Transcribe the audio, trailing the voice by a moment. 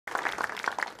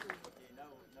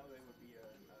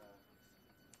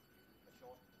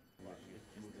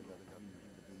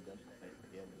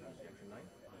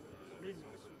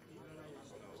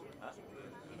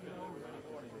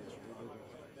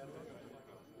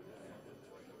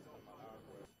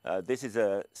This is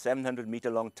a 700-meter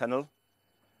long tunnel,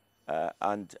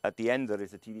 and at the end there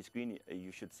is a TV screen.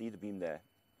 You should see the beam there.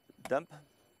 Dump.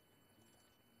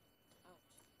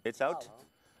 It's out.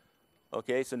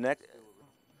 Okay, so next.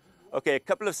 Okay, a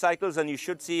couple of cycles and you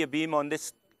should see a beam on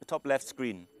this top left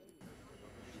screen.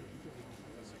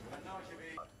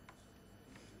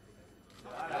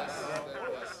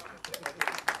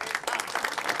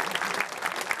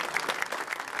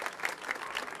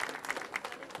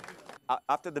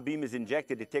 After the beam is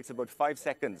injected, it takes about 5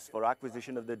 seconds for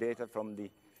acquisition of the data from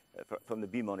the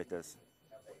beam monitors.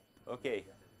 Okay,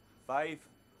 5,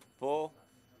 4,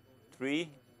 3,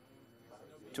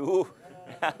 2,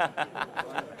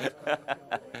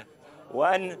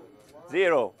 1,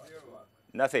 0.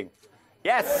 Nothing.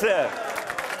 Yes, sir.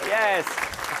 Yes.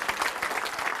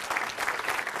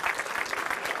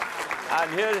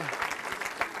 And here,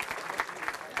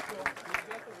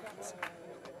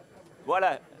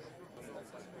 voila.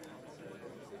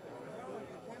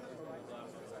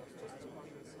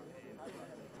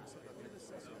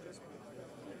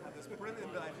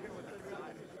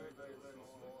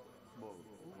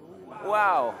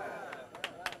 Wow.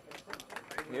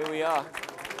 Here we are.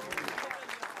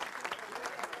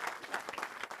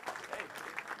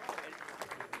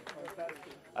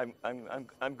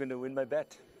 I'm going to win my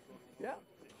bet. Yeah.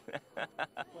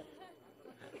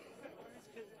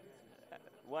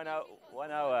 1 hour,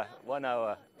 1 hour, 1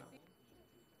 hour.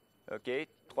 Okay,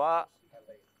 3,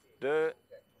 2,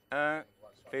 1,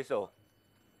 faisceau.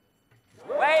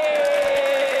 Way!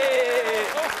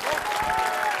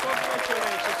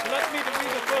 Congratulations. Let me be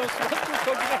the first one to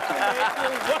congratulate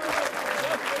you.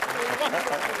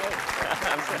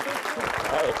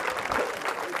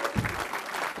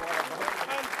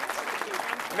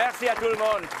 Merci à tout le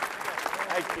monde.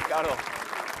 Hey, Ricardo.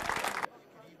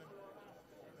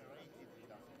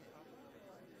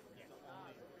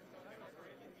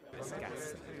 This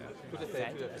gas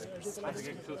fed at a precise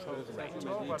controlled rate to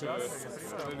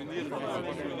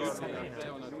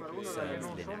concerns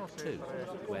Lyn 2,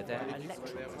 where their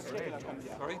electrons switch off.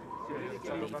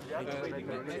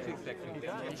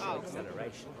 Initial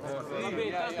acceleration.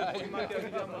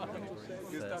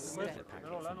 First snare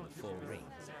packet from the 4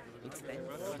 rings. It's then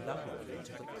plummeted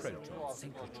into the proton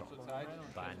synchrotron,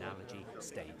 by analogy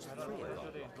stage 3 of our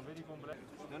rocket.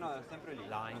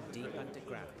 Lying deep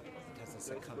underground, it has a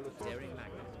circumferential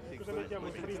magnet and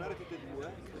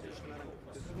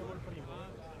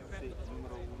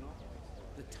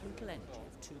the total energy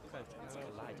of 2 protons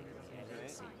colliding in the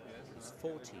LHC is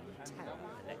 14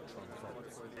 electron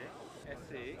volts.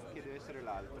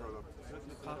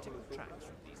 Particle tracks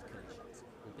from these collisions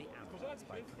will be analysed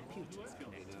by computers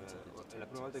connected to the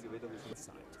detectors,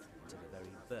 insight to the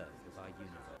very birth of our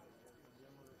universe.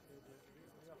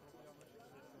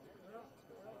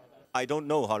 I don't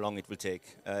know how long it will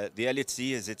take. The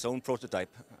LHC is its own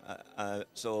prototype,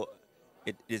 so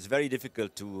it is very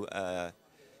difficult to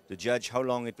judge how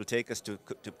long it will take us to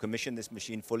commission this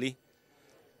machine fully.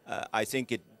 I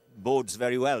think it bodes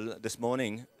very well this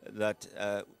morning that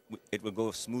it will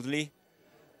go smoothly,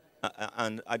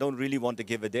 and I don't really want to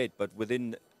give a date, but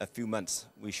within a few months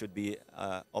we should be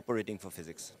operating for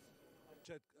physics.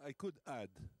 I could add.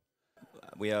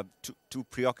 We are too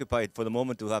preoccupied for the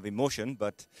moment to have emotion,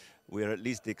 but we are at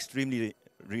least extremely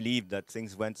relieved that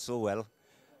things went so well.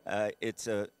 It's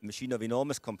a machine of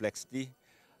enormous complexity,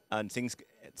 and things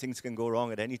can go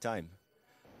wrong at any time.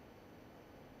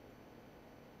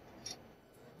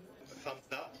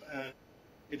 Thumbs up.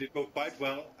 It did go quite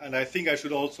well, and I think I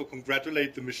should also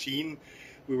congratulate the machine.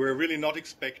 We were really not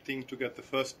expecting to get the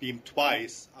first beam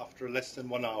twice after less than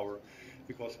 1 hour,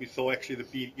 because we saw actually the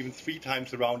beam even 3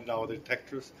 times around in our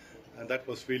detectors, and that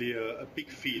was really a big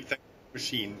feat. Thank you,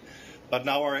 machine. But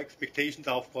now our expectations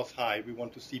are of course high. We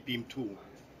want to see beam 2.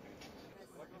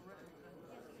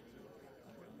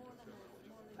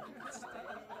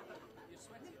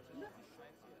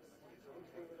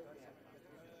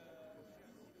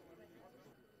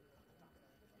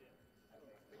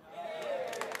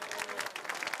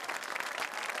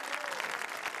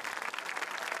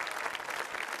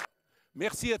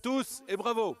 Merci à tous et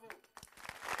bravo.